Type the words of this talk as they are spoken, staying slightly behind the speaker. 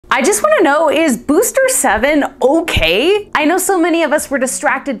I just want to know, is Booster 7 okay? I know so many of us were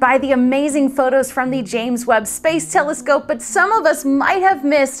distracted by the amazing photos from the James Webb Space Telescope, but some of us might have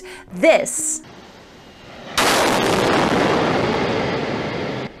missed this.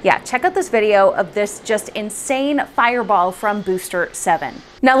 Yeah, check out this video of this just insane fireball from Booster 7.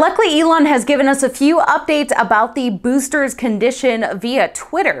 Now, luckily, Elon has given us a few updates about the booster's condition via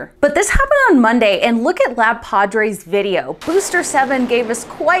Twitter. But this happened on Monday, and look at Lab Padre's video. Booster 7 gave us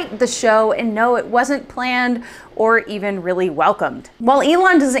quite the show, and no, it wasn't planned or even really welcomed. While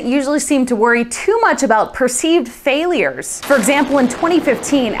Elon doesn't usually seem to worry too much about perceived failures. For example, in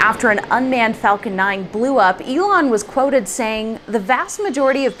 2015, after an unmanned Falcon 9 blew up, Elon was quoted saying, "The vast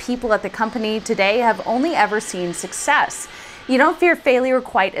majority of people at the company today have only ever seen success. You don't fear failure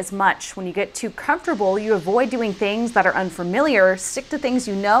quite as much. When you get too comfortable, you avoid doing things that are unfamiliar, stick to things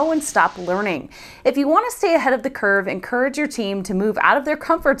you know, and stop learning. If you want to stay ahead of the curve, encourage your team to move out of their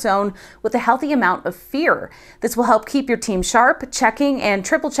comfort zone with a healthy amount of fear. This will help keep your team sharp, checking and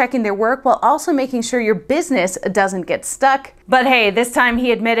triple checking their work while also making sure your business doesn't get stuck." But hey, this time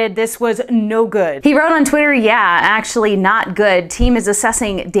he admitted this was no good. He wrote on Twitter, "Yeah, actually not good. Team is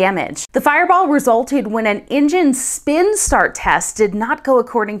assessing damage." The fireball resulted when an engine spin start test did not go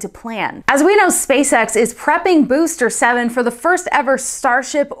according to plan. As we know, SpaceX is prepping Booster 7 for the first ever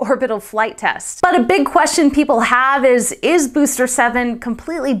Starship orbital flight test. But a big question people have is Booster 7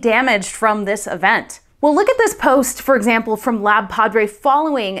 completely damaged from this event? Well, look at this post, for example, from Lab Padre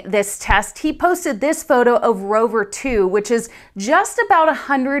following this test. He posted this photo of Rover 2, which is just about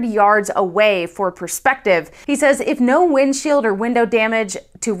 100 yards away for perspective. He says, "If no windshield or window damage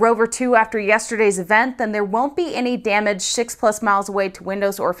to Rover 2 after yesterday's event, then there won't be any damage 6+ miles away to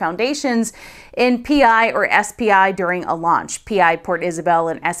windows or foundations in PI or SPI during a launch." PI Port Isabel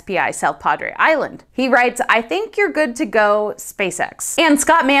and SPI South Padre Island. He writes, "I think you're good to go, SpaceX." And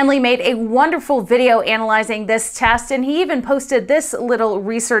Scott Manley made a wonderful video analyzing this test, and he even posted this little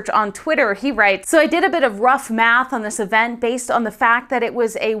research on Twitter. He writes, "So I did a bit of rough math on this event based on the fact that it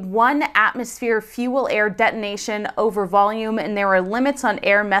was a 1 atmosphere fuel air detonation over volume, and there are limits on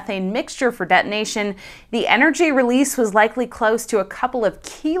air methane mixture for detonation. The energy release was likely close to a couple of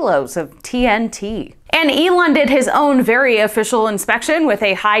kilos of TNT." And Elon did his own very official inspection with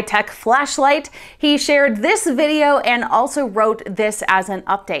a high-tech flashlight. He shared this video and also wrote this as an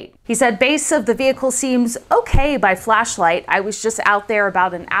update. He said, "Base of the vehicle seems okay by flashlight. I was just out there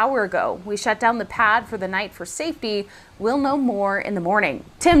about an hour ago. We shut down the pad for the night for safety. We'll know more in the morning."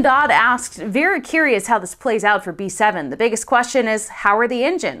 Tim Dodd asked, "Very curious how this plays out for B7. The biggest question is, how are the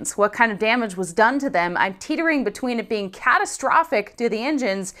engines? What kind of damage was done to them? I'm teetering between it being catastrophic to the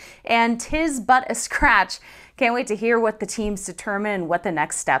engines and 'tis but a scratch. Can't wait to hear what the teams determine and what the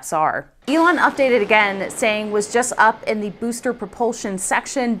next steps are." Elon updated again, saying, "Was just up in the booster propulsion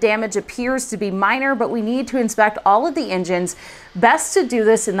section. Damage appears to be minor, but we need to inspect all of the engines. Best to do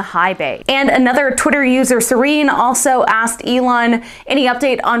this in the high bay." And another Twitter user, Serene, also asked Elon any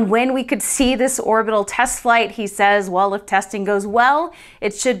update on when we could see this orbital test flight. He says, "Well, if testing goes well,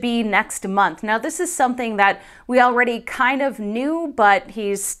 it should be next month." Now, this is something that we already kind of knew, but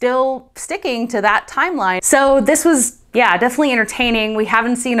he's still sticking to that timeline. So this was, yeah, definitely entertaining. We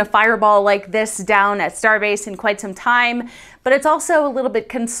haven't seen a fireball like this down at Starbase in quite some time, but it's also a little bit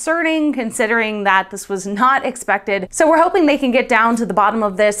concerning considering that this was not expected. So we're hoping they can get down to the bottom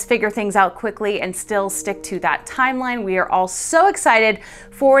of this, figure things out quickly, and still stick to that timeline. We are all so excited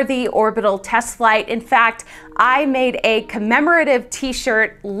for the orbital test flight. In fact, I made a commemorative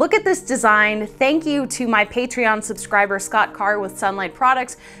t-shirt. Look at this design. Thank you to my Patreon subscriber, Scott Carr with Sunlight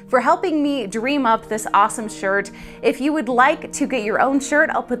Products, for helping me dream up this awesome shirt. If you would like to get your own shirt,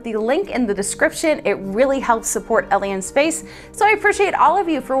 I'll put the link in the description. It really helps support Ellie in Space. So I appreciate all of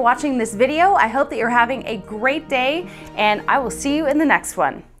you for watching this video. I hope that you're having a great day, and I will see you in the next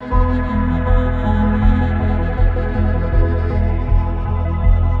one.